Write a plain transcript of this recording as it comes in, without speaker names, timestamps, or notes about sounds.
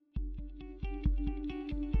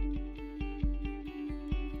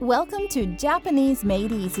Welcome to Japanese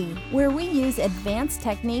Made Easy, where we use advanced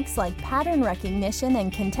techniques like pattern recognition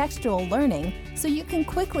and contextual learning so you can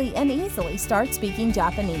quickly and easily start speaking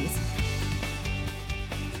Japanese.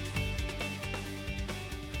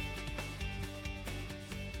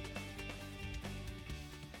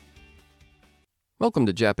 Welcome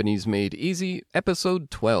to Japanese Made Easy, Episode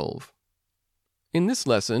 12. In this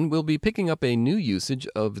lesson, we'll be picking up a new usage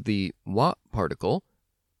of the wa particle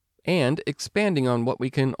and expanding on what we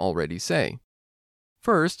can already say.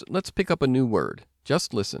 First, let's pick up a new word.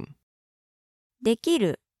 Just listen. でき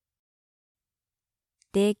る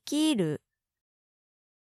できる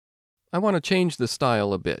I want to change the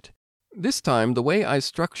style a bit. This time, the way I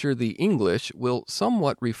structure the English will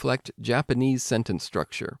somewhat reflect Japanese sentence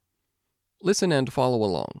structure. Listen and follow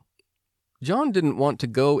along. John didn't want to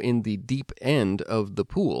go in the deep end of the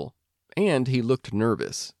pool, and he looked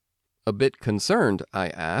nervous. A bit concerned, I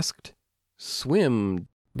asked, "Swim?"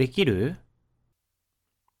 できる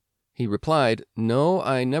He replied, "No,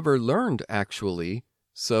 I never learned actually,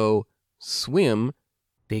 so swim."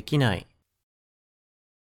 できない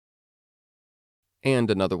And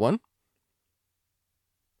another one.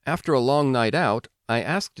 After a long night out, I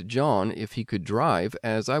asked John if he could drive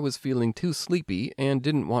as I was feeling too sleepy and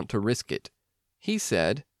didn't want to risk it. He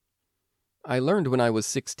said, "I learned when I was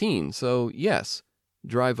 16, so yes,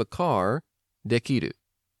 drive a car, できる."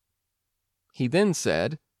 He then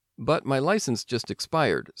said, "But my license just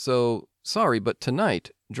expired, so sorry, but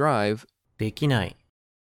tonight, drive." できない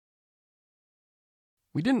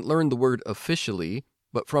We didn't learn the word officially,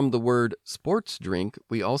 but from the word sports drink,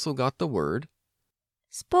 we also got the word.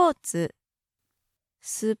 スポーツ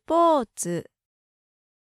スポーツ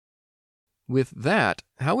With that,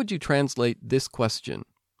 how would you translate this question?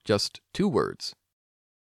 Just two words.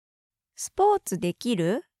 スポーツでき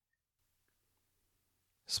る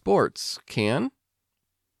Sports can.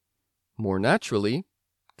 More naturally,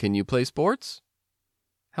 can you play sports?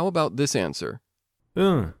 How about this answer? う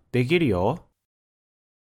んできるよ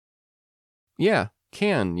Yeah,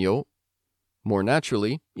 can, yo. More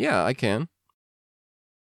naturally, yeah, I can.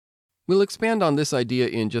 We'll expand on this idea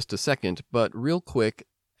in just a second, but real quick,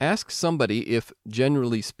 ask somebody if,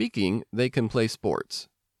 generally speaking, they can play sports.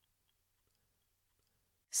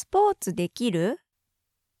 スポーツできる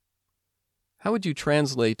How would you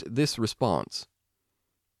translate this response?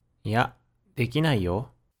 いやできない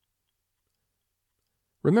よ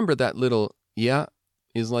Remember that little "ya"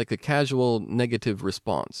 is like a casual negative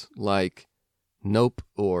response, like nope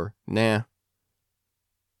or nah.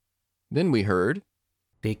 Then we heard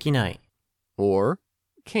できない or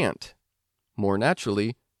can't. More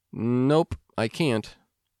naturally, nope, I can't.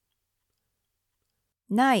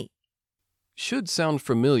 ない Should sound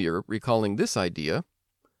familiar recalling this idea.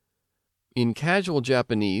 In casual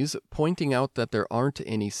Japanese, pointing out that there aren't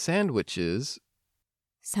any sandwiches,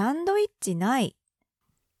 サンドイッチない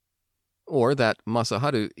or that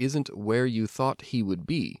Masaharu isn't where you thought he would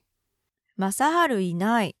be. マサハルい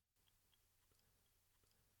ない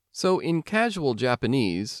So in casual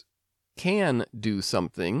Japanese, can do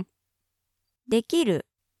something, できる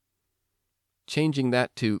changing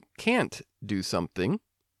that to can't do something.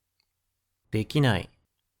 できない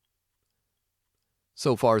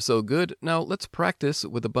So far, so good. Now let's practice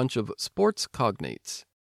with a bunch of sports cognates.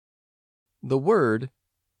 The word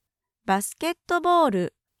バスケットボー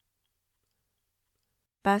ル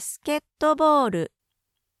バスケットボール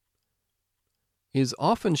is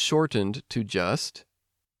often shortened to just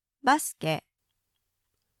バスケ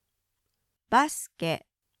バスケ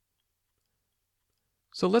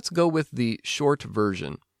So let's go with the short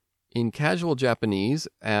version. In casual Japanese,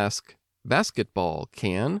 ask basketball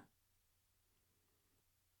can.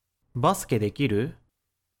 バスケできる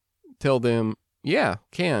Tell them, yeah,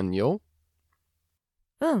 can, yo.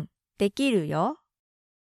 うんできるよ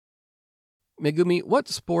Megumi, what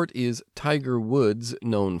sport is Tiger Woods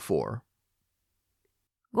known for?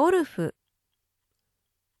 ゴルフ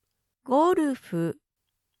ゴルフ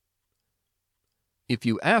If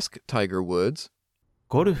you ask Tiger Woods,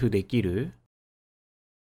 ゴルフできる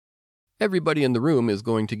everybody in the room is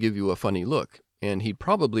going to give you a funny look, and he'd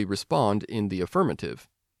probably respond in the affirmative.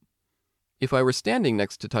 If I were standing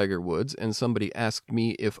next to Tiger Woods and somebody asked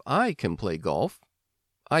me if I can play golf,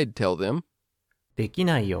 I'd tell them でき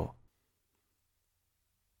ないよ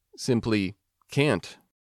simply can't.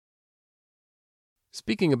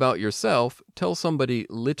 Speaking about yourself, tell somebody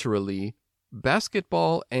literally,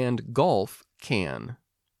 basketball and golf can.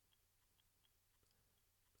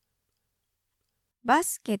 バ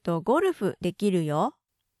スケとゴルフできるよ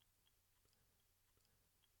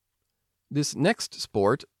This next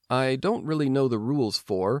sport, I don't really know the rules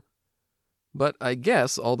for, but I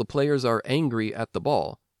guess all the players are angry at the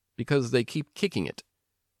ball because they keep kicking it.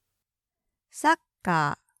 サッ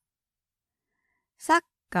カーサッ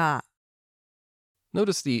カー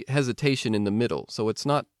Notice the hesitation in the middle, so it's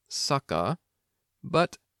not saka,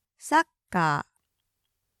 but サッカ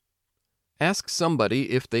ask somebody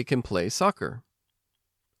if they can play soccer.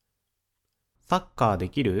 サッカーで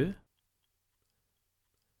きる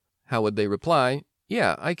How would they reply?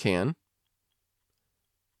 Yeah, I can.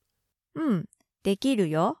 ーうんできる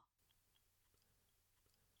よ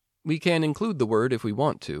We can include the word if we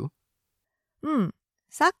want to. うん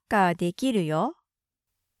サッカーできるよ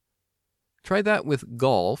Try that with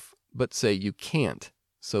golf, but say you can't.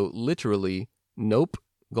 So literally, nope,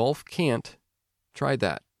 golf can't. Try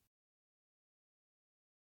that.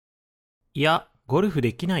 いや、ゴルフ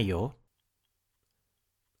できないよ。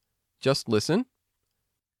Just listen.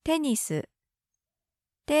 テニス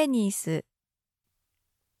テニス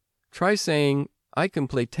Try saying, I can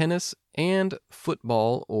play tennis and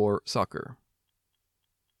football or soccer.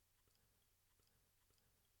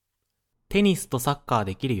 テニスとサッカー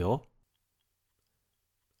できるよ。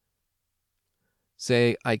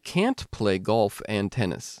Say, I can't play golf and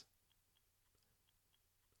tennis.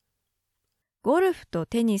 ゴルフと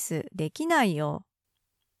テニスできないよ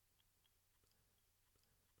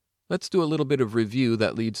Let's do a little bit of review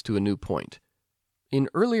that leads to a new point. In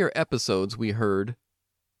earlier episodes, we heard,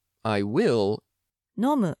 I will,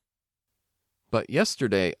 飲む but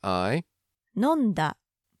yesterday I, 飲んだ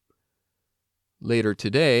later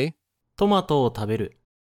today, トマトを食べる。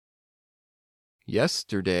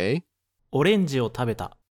 yesterday. オレンジを食べ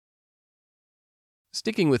た。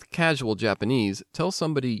 Sticking with casual Japanese, tell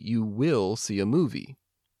somebody you will see a movie.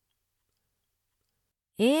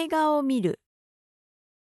 映画を見る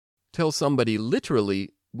Tell somebody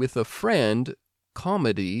literally, with a friend,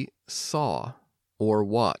 comedy, saw, or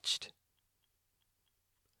watched.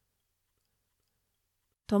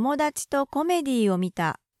 友達とコメディを見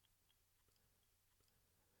た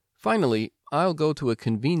Finally, I'll go to a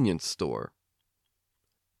convenience store.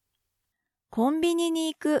 コンビニ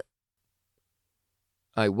に行く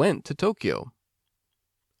I went to Tokyo.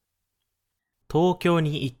 東京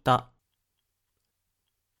に行った。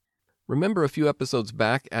 Remember a few episodes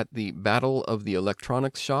back at the Battle of the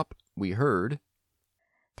Electronics Shop, we heard,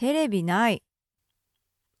 テレビない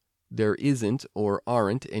there isn't or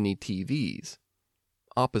aren't any TVs.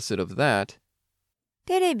 Opposite of that,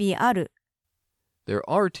 テレビある there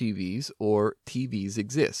are TVs or TVs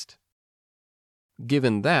exist.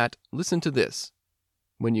 Given that, listen to this.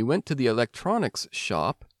 When you went to the electronics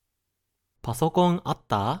shop, パソコンあっ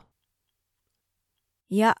た？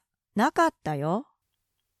いやなかったよ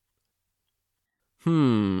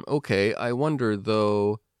okay, I wonder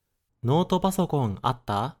though, ノートパソコンあっ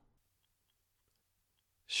た？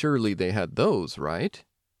 surely they had those, right?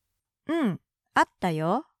 うんあった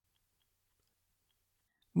よ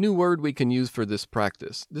New word we can use for this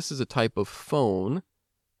practice. This is a type of phone,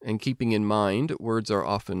 and keeping in mind words are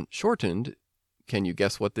often shortened. Can you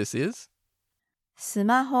guess what this is? ス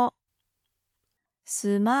マホ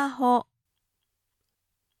スマホ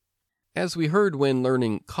As we heard when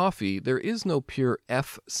learning coffee, there is no pure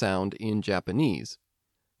F sound in Japanese.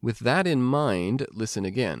 With that in mind, listen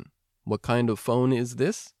again. What kind of phone is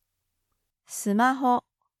this? スマホ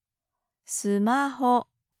スマホ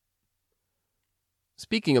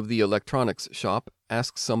Speaking of the electronics shop,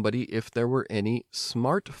 ask somebody if there were any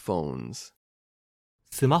smartphones.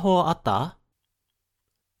 スマホあった？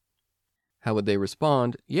 How would they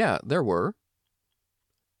respond? Yeah, there were.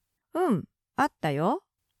 うんあったよ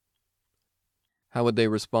How would they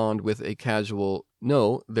respond with a casual,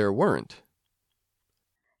 no, there weren't?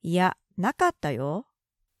 いやなかったよ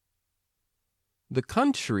The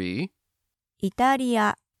country イタリ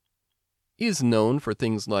ア is known for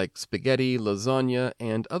things like spaghetti, lasagna,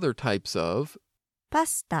 and other types of. パ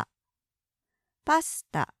スタパス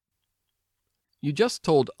タ You just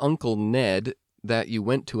told Uncle Ned that you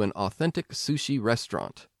went to an authentic sushi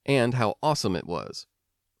restaurant and how awesome it was.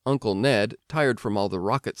 Uncle Ned, tired from all the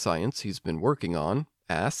rocket science he's been working on,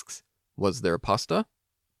 asks, was there pasta?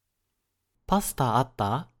 パスタあっ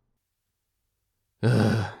た？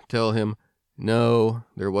 Tell him, no,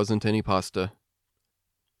 there wasn't any pasta.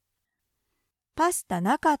 パスタ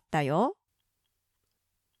なかったよ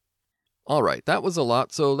All right, that was a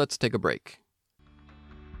lot, so let's take a break.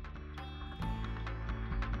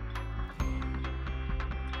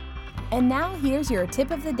 And now here's your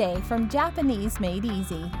tip of the day from Japanese Made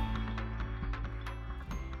Easy.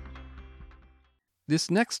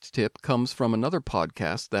 This next tip comes from another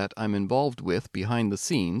podcast that I'm involved with behind the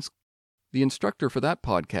scenes The instructor for that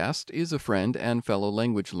podcast is a friend and fellow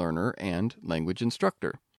language learner and language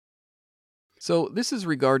instructor. So this is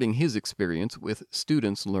regarding his experience with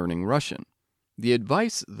students learning Russian. The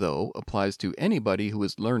advice, though, applies to anybody who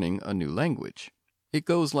is learning a new language. It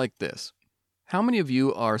goes like this. How many of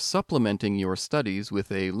you are supplementing your studies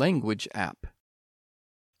with a language app?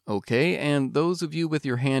 Okay, and those of you with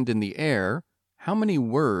your hand in the air, how many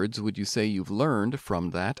words would you say you've learned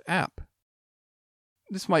from that app?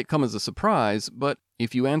 This might come as a surprise, but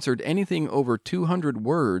if you answered anything over 200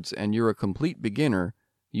 words and you're a complete beginner,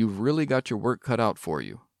 you've really got your work cut out for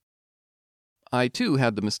you. I too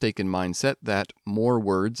had the mistaken mindset that more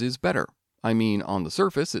words is better. I mean, on the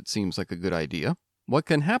surface, it seems like a good idea. What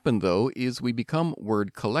can happen, though, is we become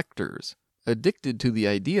word collectors, addicted to the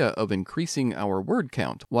idea of increasing our word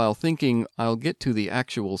count while thinking, I'll get to the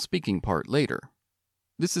actual speaking part later.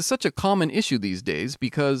 This is such a common issue these days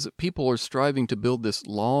because people are striving to build this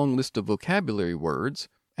long list of vocabulary words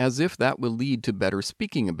as if that will lead to better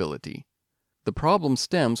speaking ability. The problem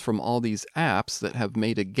stems from all these apps that have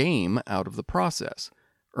made a game out of the process.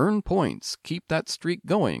 Earn points, keep that streak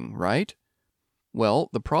going, right? Well,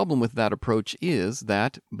 the problem with that approach is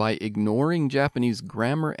that by ignoring Japanese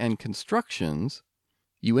grammar and constructions,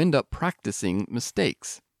 you end up practicing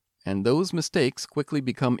mistakes, and those mistakes quickly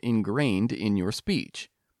become ingrained in your speech.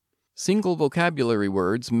 Single vocabulary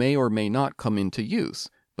words may or may not come into use,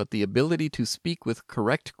 but the ability to speak with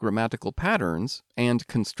correct grammatical patterns and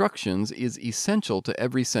constructions is essential to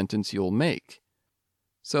every sentence you'll make.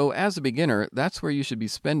 So as a beginner, that's where you should be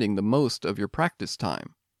spending the most of your practice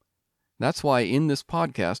time. That's why in this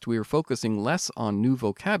podcast we are focusing less on new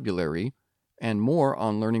vocabulary and more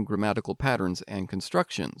on learning grammatical patterns and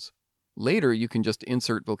constructions. Later, you can just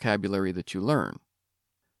insert vocabulary that you learn.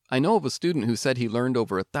 I know of a student who said he learned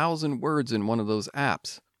over 1,000 words in one of those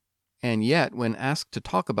apps, and yet when asked to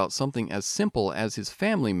talk about something as simple as his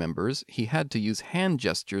family members, he had to use hand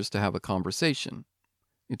gestures to have a conversation.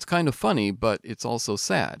 It's kind of funny, but it's also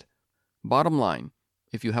sad. Bottom line,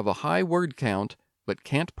 if you have a high word count but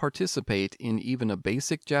can't participate in even a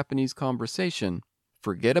basic Japanese conversation,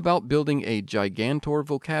 forget about building a gigantor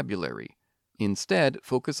vocabulary. Instead,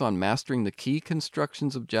 focus on mastering the key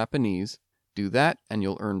constructions of Japanese. Do that, and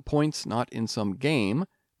you'll earn points not in some game,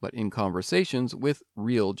 but in conversations with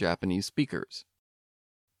real Japanese speakers.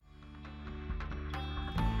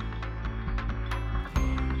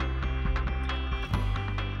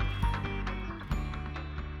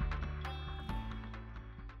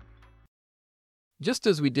 Just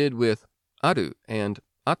as we did with aru and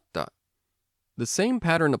atta, the same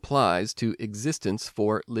pattern applies to existence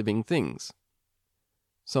for living things.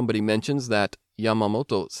 Somebody mentions that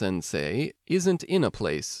Yamamoto sensei isn't in a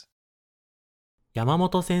place. 山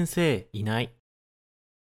本先生いない。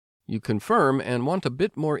 You confirm and want a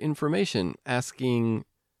bit more information, asking,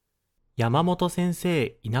 山本先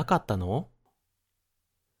生いなかったの?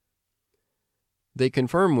 They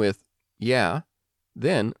confirm with, yeah,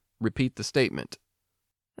 then repeat the statement.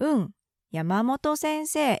 山本先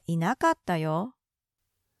生いなかったよ。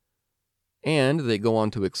 And they go on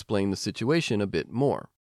to explain the situation a bit more.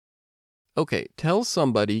 Okay, tell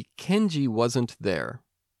somebody Kenji wasn't there.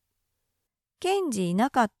 ケンジいな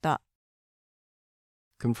かった。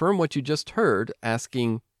 Confirm what you just heard,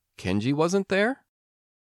 asking, Kenji wasn't there?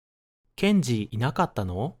 ケンジいなかった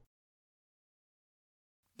の?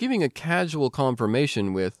 Giving a casual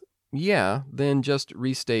confirmation with, yeah, then just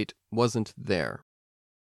restate wasn't there.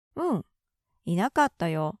 いなかった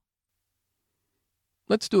よ。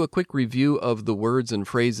 Let's do a quick review of the words and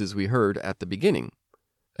phrases we heard at the beginning.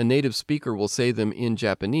 A native speaker will say them in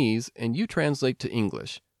Japanese, and you translate to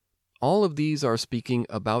English. All of these are speaking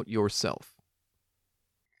about yourself.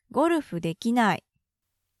 ゴルフできない。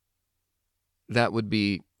 That would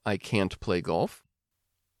be, I can't play golf.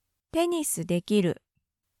 テニスできる。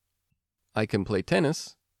 I can play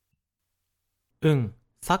tennis.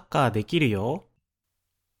 サッカーできるよ。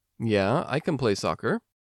 Yeah, I can play soccer.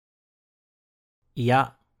 い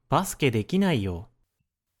や、バスケできないよ。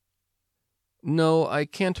 No, I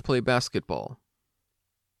can't play basketball.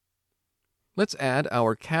 Let's add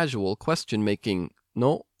our casual question-making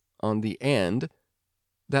no on the end.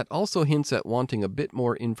 That also hints at wanting a bit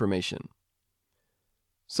more information.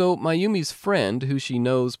 So Mayumi's friend, who she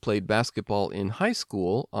knows played basketball in high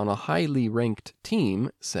school on a highly ranked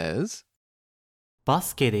team, says, バ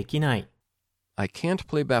スケできない。 I can't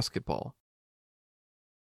play basketball.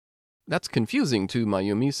 That's confusing to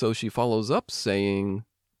Mayumi, so she follows up saying,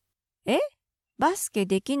 バスケ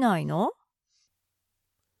できないの?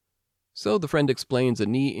 So the friend explains a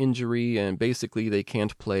knee injury and basically they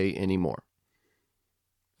can't play anymore.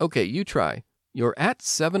 Okay, you try. You're at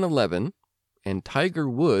 7-Eleven and Tiger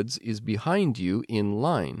Woods is behind you in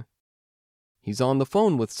line. He's on the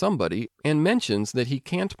phone with somebody and mentions that he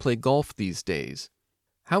can't play golf these days.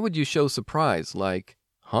 How would you show surprise, like,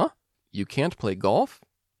 huh? You can't play golf?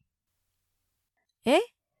 え、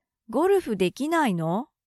ゴルフできないの?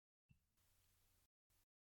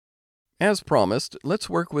 As promised, let's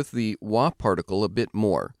work with the wa particle a bit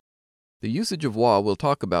more. The usage of wa we'll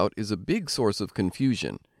talk about is a big source of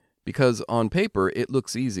confusion, because on paper it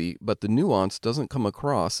looks easy, but the nuance doesn't come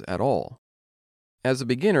across at all. As a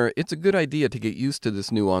beginner, it's a good idea to get used to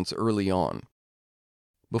this nuance early on.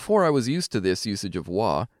 Before I was used to this usage of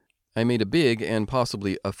wa, I made a big and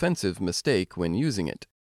possibly offensive mistake when using it.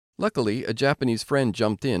 Luckily, a Japanese friend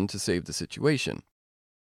jumped in to save the situation.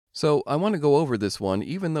 So I want to go over this one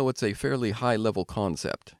even though it's a fairly high-level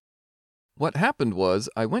concept. What happened was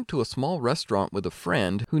I went to a small restaurant with a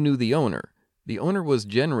friend who knew the owner. The owner was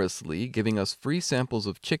generously giving us free samples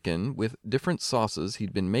of chicken with different sauces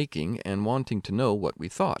he'd been making and wanting to know what we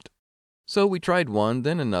thought. So we tried one,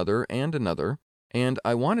 then another, and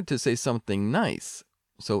I wanted to say something nice.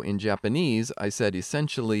 So in Japanese, I said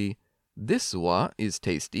essentially, "This wa is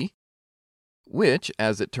tasty," which,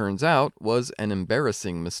 as it turns out, was an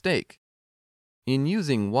embarrassing mistake. In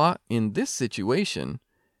using wa in this situation,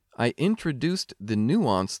 I introduced the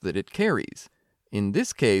nuance that it carries. In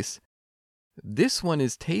this case, this one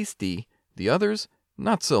is tasty, the others,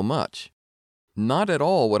 not so much. Not at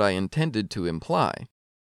all what I intended to imply.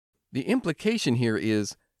 The implication here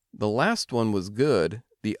is, the last one was good,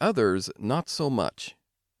 the others not so much.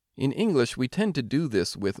 In English, we tend to do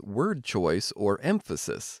this with word choice or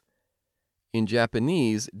emphasis. In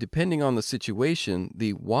Japanese, depending on the situation,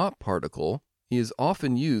 the wa particle is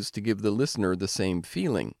often used to give the listener the same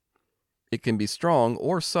feeling. It can be strong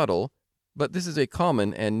or subtle, but this is a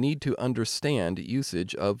common and need-to-understand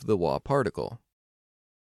usage of the wa particle.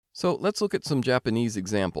 So let's look at some Japanese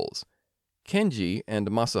examples. Kenji and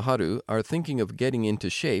Masaharu are thinking of getting into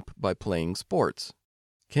shape by playing sports.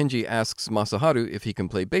 Kenji asks Masaharu if he can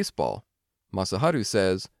play baseball. Masaharu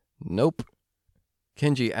says, "Nope."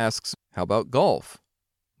 Kenji asks, "How about golf?"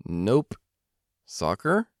 "Nope."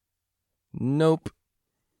 "Soccer?" "Nope."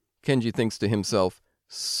 Kenji thinks to himself,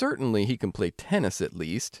 certainly he can play tennis at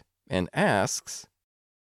least, and asks,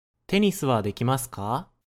 テニスはできますか?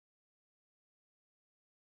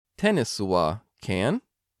 "Tennis wa can?"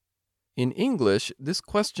 In English, this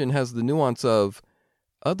question has the nuance of,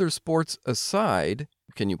 other sports aside,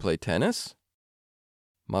 can you play tennis?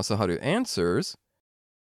 Masaharu answers,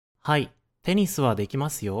 はい、テニスはできま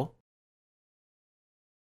すよ。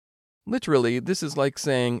 Literally, this is like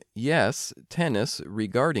saying, yes, tennis,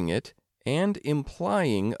 regarding it, and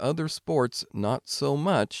implying other sports not so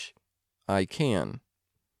much, I can.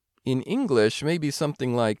 In English, maybe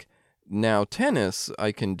something like, now tennis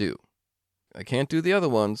I can do. I can't do the other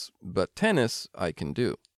ones, but tennis I can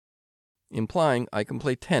do. Implying I can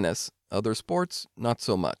play tennis, other sports not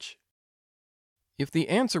so much. If the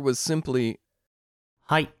answer was simply,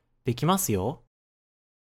 はい、できますよ。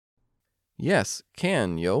 yes,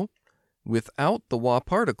 can, yo, without the wa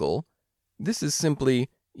particle, this is simply,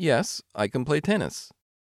 yes, I can play tennis.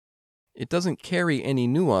 It doesn't carry any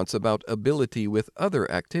nuance about ability with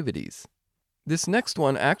other activities. This next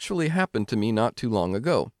one actually happened to me not too long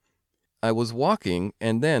ago. I was walking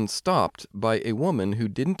and then stopped by a woman who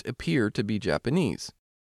didn't appear to be Japanese.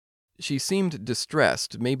 She seemed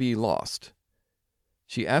distressed, maybe lost.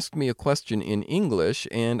 She asked me a question in English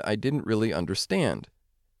and I didn't really understand.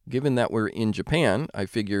 Given that we're in Japan, I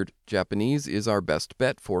figured Japanese is our best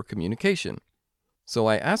bet for communication. So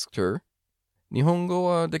I asked her, "Nihongo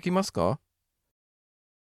wa dekimasu ka?"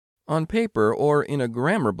 On paper or in a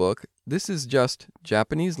grammar book, this is just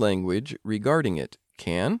Japanese language regarding it,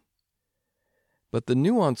 can? But the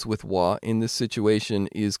nuance with wa in this situation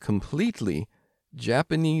is completely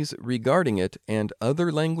Japanese regarding it and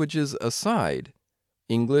other languages aside,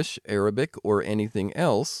 English, Arabic, or anything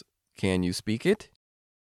else, can you speak it?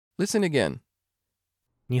 Listen again.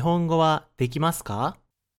 日本語はできますか?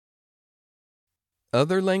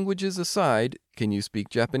 Other languages aside, can you speak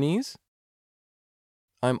Japanese?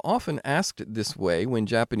 I'm often asked this way when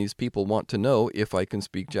Japanese people want to know if I can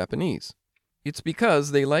speak Japanese. It's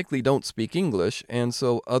because they likely don't speak English, and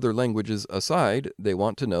so other languages aside, they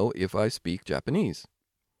want to know if I speak Japanese.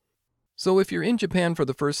 So if you're in Japan for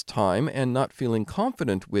the first time and not feeling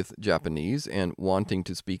confident with Japanese and wanting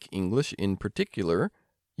to speak English in particular,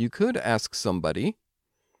 you could ask somebody,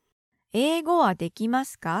 英語はできま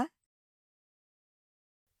すか?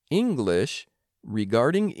 English,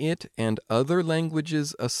 regarding it and other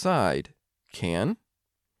languages aside, can?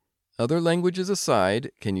 Other languages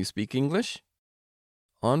aside, can you speak English?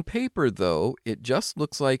 On paper, though, it just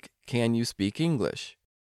looks like, can you speak English?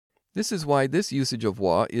 This is why this usage of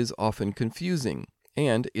wa is often confusing,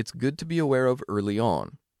 and it's good to be aware of early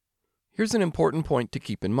on. Here's an important point to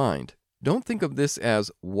keep in mind. Don't think of this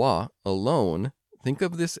as wa alone. Think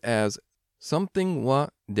of this as something wa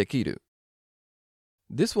dekiru.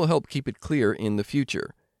 This will help keep it clear in the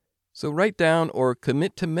future. So write down or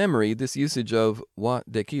commit to memory this usage of wa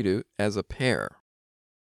dekiru as a pair.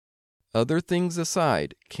 Other things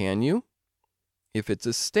aside, can you? If it's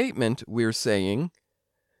a statement, we're saying,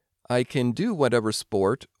 I can do whatever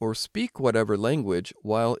sport or speak whatever language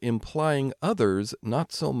while implying others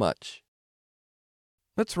not so much.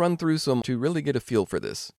 Let's run through some to really get a feel for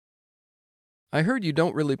this. I heard you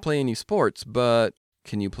don't really play any sports, but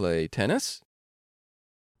can you play tennis?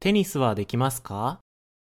 テニスはできますか？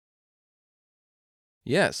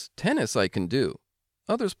 Yes, tennis I can do.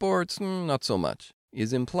 Other sports, not so much,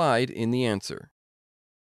 is implied in the answer.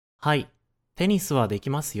 はい、テニスはでき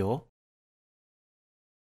ますよ。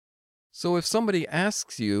 So if somebody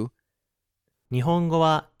asks you, 日本語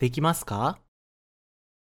はできますか？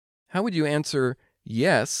 how would you answer,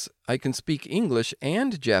 yes, I can speak English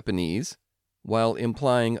and Japanese, while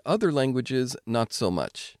implying other languages not so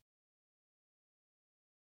much?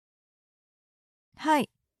 はい、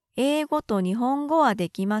英語と日本語はで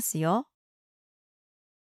きますよ。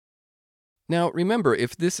Now remember,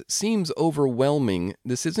 if this seems overwhelming,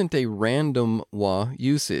 this isn't a random wa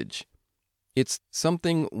usage. It's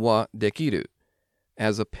something wa dekiru,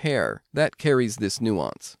 as a pair, that carries this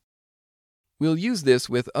nuance. We'll use this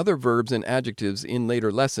with other verbs and adjectives in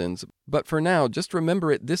later lessons, but for now, just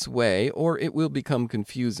remember it this way or it will become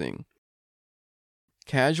confusing.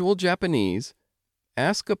 Casual Japanese,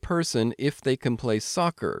 ask a person if they can play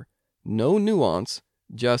soccer. No nuance,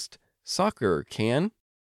 just soccer can.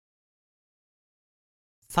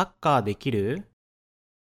 サッカーできる？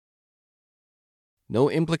 No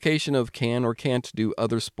implication of can or can't do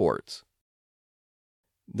other sports.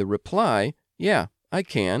 The reply, yeah, I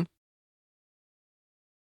can.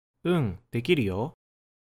 うん、できるよ。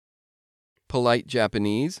 Polite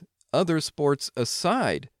Japanese, other sports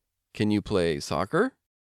aside, can you play soccer?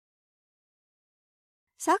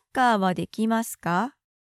 サッカーはできますか？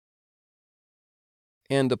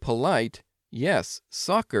 And a polite, yes,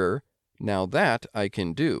 soccer, now that I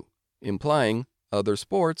can do, implying other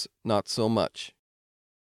sports not so much.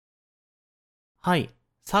 はい、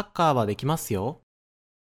サッカーはできますよ。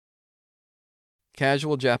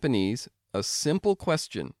 Casual Japanese, a simple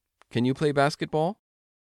question. Can you play basketball?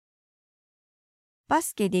 バ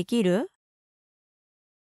スケできる？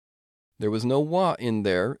 There was no wa in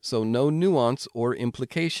there, so no nuance or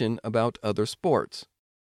implication about other sports.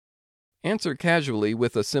 Answer casually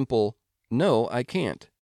with a simple, no, I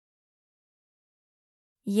can't.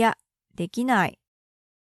 いや、できない。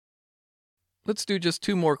 Let's do just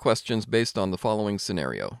 2 more questions based on the following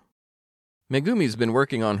scenario. Megumi's been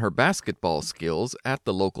working on her basketball skills at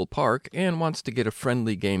the local park and wants to get a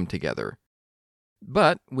friendly game together.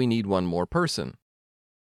 But we need one more person.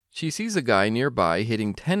 She sees a guy nearby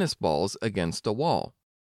hitting tennis balls against a wall.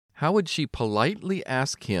 How would she politely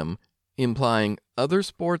ask him, implying other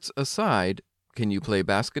sports aside, can you play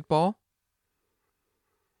basketball?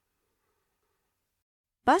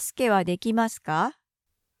 バスケはできますか？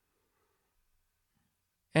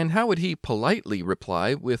 And how would he politely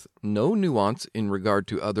reply with no nuance in regard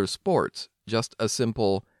to other sports, just a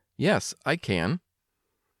simple, yes, I can?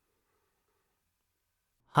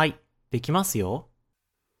 はい、できますよ。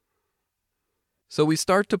 So we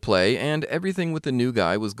start to play, and everything with the new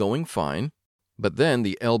guy was going fine. But then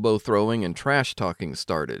the elbow throwing and trash talking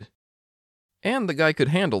started. And the guy could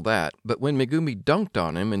handle that, but when Megumi dunked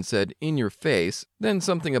on him and said, in your face, then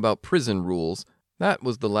something about prison rules, that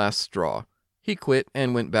was the last straw. He quit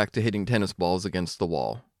and went back to hitting tennis balls against the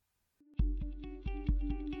wall.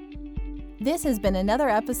 This has been another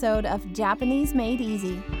episode of Japanese Made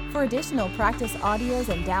Easy. For additional practice audios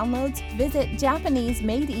and downloads, visit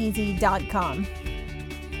JapaneseMadeEasy.com.